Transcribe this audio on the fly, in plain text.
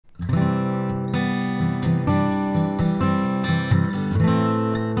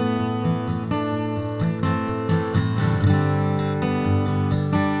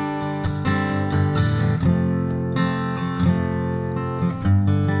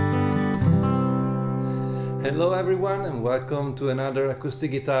Hello everyone and welcome to another acoustic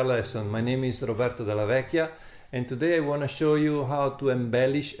guitar lesson. My name is Roberto Dalla Vecchia and today I want to show you how to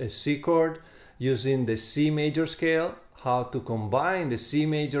embellish a C chord using the C major scale, how to combine the C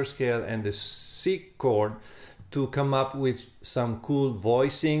major scale and the C chord to come up with some cool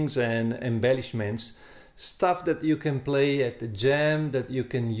voicings and embellishments, stuff that you can play at the jam, that you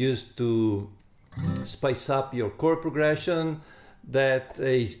can use to spice up your chord progression, that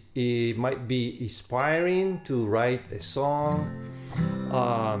it might be inspiring to write a song.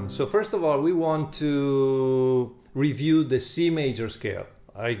 So first of all, we want to review the C major scale.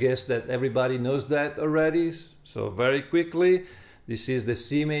 I guess that everybody knows that already. So very quickly, this is the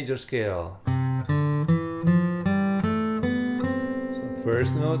C major scale. So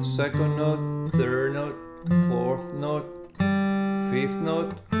first note, second note, third note, fourth note, fifth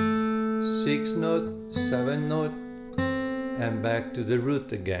note, sixth note, seventh note, and back to the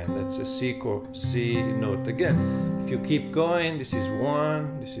root again. That's a C chord, C note again. If you keep going, this is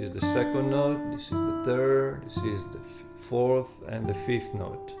one, this is the second note, this is the third, this is the fourth and the fifth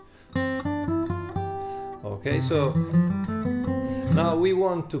note. Okay, so now we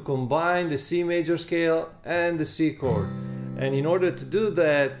want to combine the C major scale and the C chord. And in order to do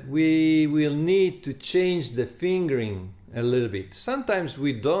that, we will need to change the fingering a little bit. Sometimes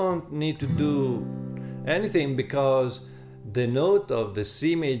we don't need to do anything because the note of the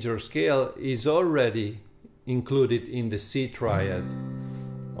C major scale is already included in the C triad.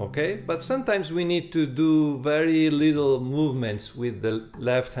 Okay, but sometimes we need to do very little movements with the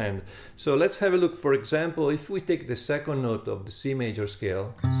left hand. So let's have a look. For example, if we take the second note of the C major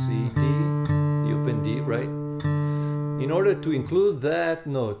scale, C, D, the open D, right? In order to include that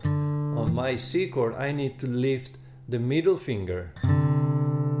note on my C chord, I need to lift the middle finger,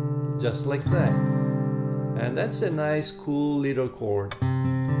 just like that. And that's a nice, cool little chord,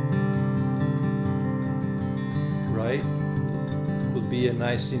 right? Could be a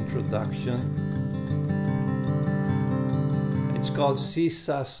nice introduction. It's called C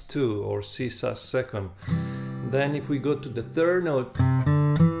sus2 or C sus2. Then if we go to the third note,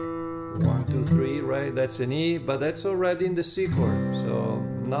 1, 2, 3, right? That's an E, but that's already in the C chord, so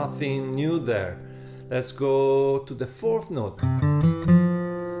nothing new there. Let's go to the fourth note.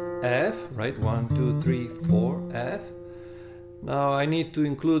 F, right? 1, 2, 3, 4, F. Now I need to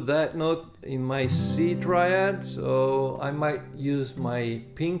include that note in my C triad, so I might use my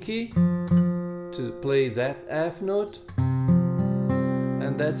pinky to play that F note.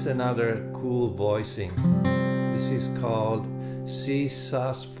 And that's another cool voicing. This is called C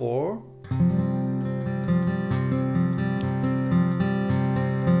sus4.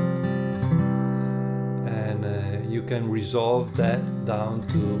 You can resolve that down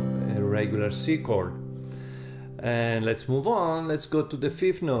to a regular C chord. And let's move on. Let's go to the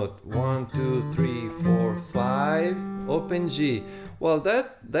fifth note. 1, 2, 3, 4, 5. Open G. Well,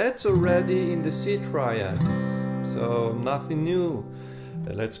 that's already in the C triad, so nothing new.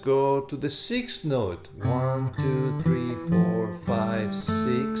 Let's go to the sixth note. 1, 2, 3, 4, 5,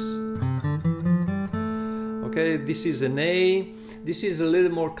 6. Okay, this is an A. This is a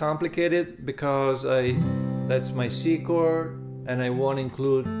little more complicated because that's my C chord and I want to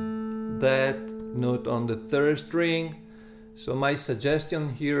include that note on the third string. So my suggestion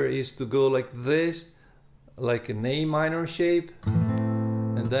here is to go like this, like an A minor shape,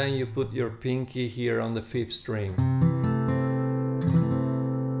 and then you put your pinky here on the fifth string.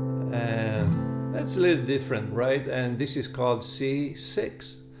 And that's a little different, right? And this is called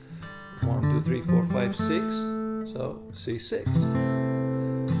C6. 1, 2, 3, 4, 5, 6. So C6.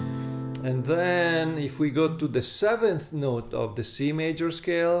 And then if we go to the seventh note of the C major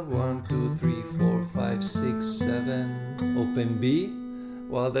scale, 1, 2, 3, 4, 5, 6, 7, open B.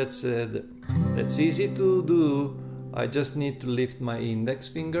 Well, that's easy to do. I just need to lift my index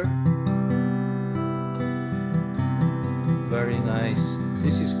finger. Very nice.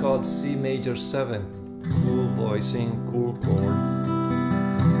 This is called C major 7. Cool voicing, cool chord.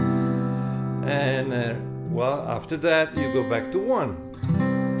 And well, after that you go back to 1.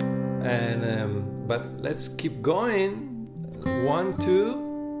 And but let's keep going. 1,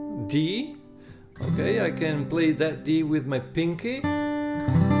 2, D. Okay, I can play that D with my pinky.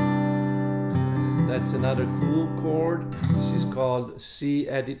 That's another cool chord. This is called C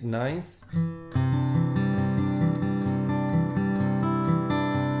added ninth.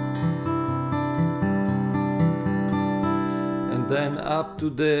 And then up to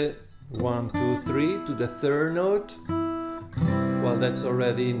the 1, 2, 3 to the third note. Well, that's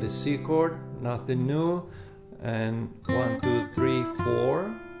already in the C chord, nothing new. And 1, 2, 3,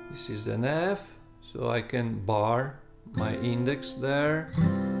 4. This is an F, so I can bar my index there.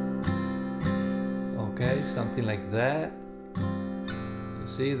 Okay, something like that. You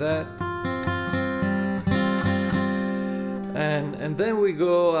see that? And then we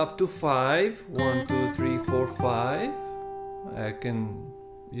go up to 5. 1, 2, 3, 4, 5. I can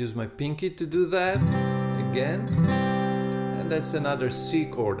use my pinky to do that again. And that's another C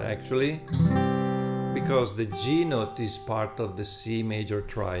chord actually, because the G note is part of the C major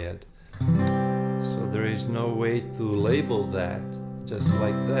triad. So there is no way to label that just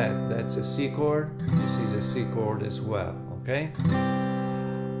like that. That's a C chord. This is a C chord as well. Okay.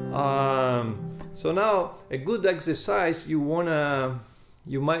 So now a good exercise you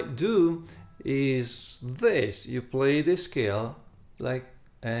might do is this. You play the scale like,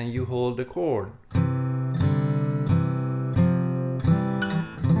 and you hold the chord.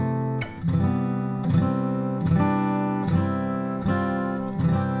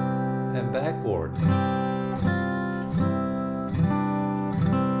 And backward.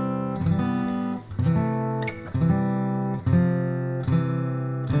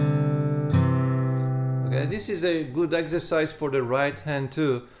 This is a good exercise for the right hand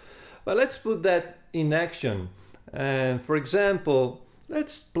too, but let's put that in action. And for example,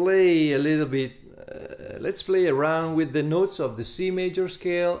 let's play a little bit, let's play around with the notes of the C major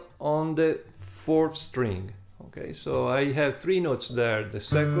scale on the 4th string. Okay, so I have 3 notes there, the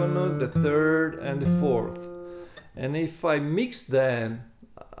 2nd note, the 3rd and the 4th. And if I mix them,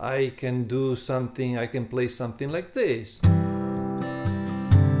 I can do something, I can play something like this.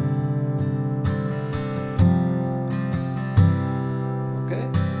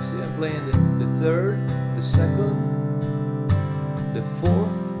 Playing the 3rd, the 2nd, the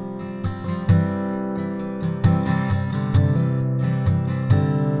 4th,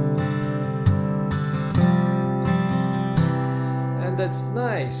 and that's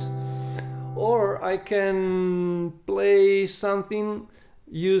nice. Or I can play something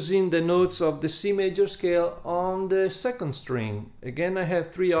using the notes of the C major scale on the 2nd string. Again, I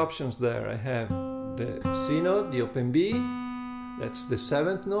have 3 options there. I have the C note, the open B, that's the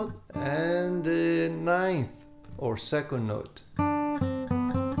 7th note, and the 9th or 2nd note.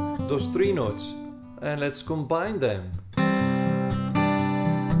 Those 3 notes, and let's combine them.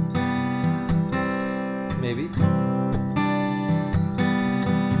 Maybe.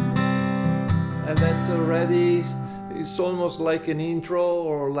 And that's already, it's almost like an intro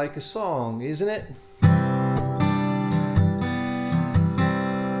or like a song, isn't it?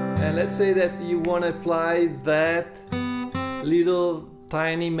 And let's say that you want to apply that little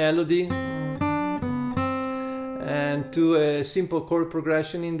tiny melody and to a simple chord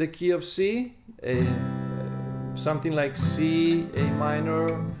progression in the key of C, something like C, A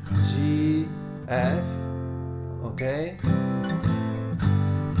minor, G, F, okay,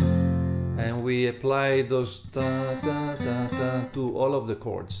 and we apply those da da da da to all of the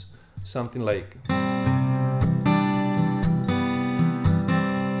chords, something like.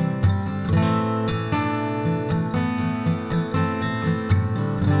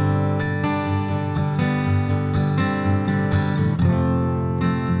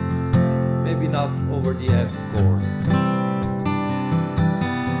 Not over the F chord.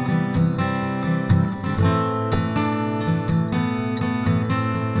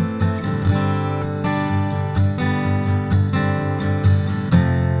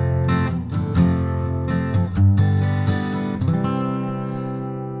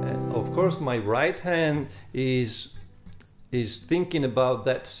 And of course, my right hand is thinking about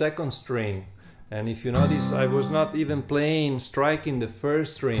that 2nd string. And if you notice, I was not even striking the 1st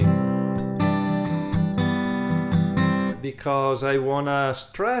string, because I wanna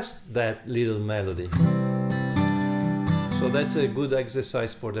stress that little melody. So that's a good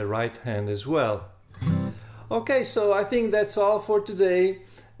exercise for the right hand as well. Okay, so I think that's all for today.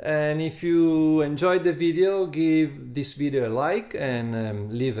 And if you enjoyed the video, give this video a like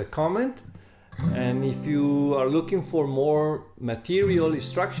and leave a comment. And if you are looking for more material,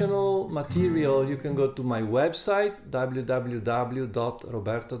 instructional material, you can go to my website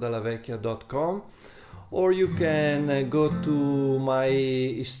www.robertodallavecchia.com, or you can go to my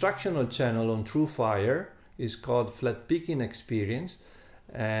instructional channel on TrueFire. It's called Flatpicking Experience,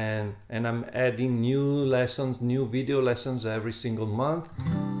 and I'm adding new lessons, new video lessons every single month.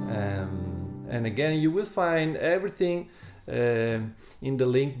 And again, you will find everything in the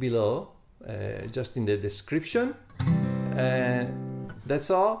link below, just in the description. That's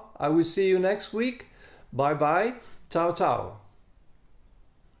all. I will see you next week. Bye bye. Ciao ciao.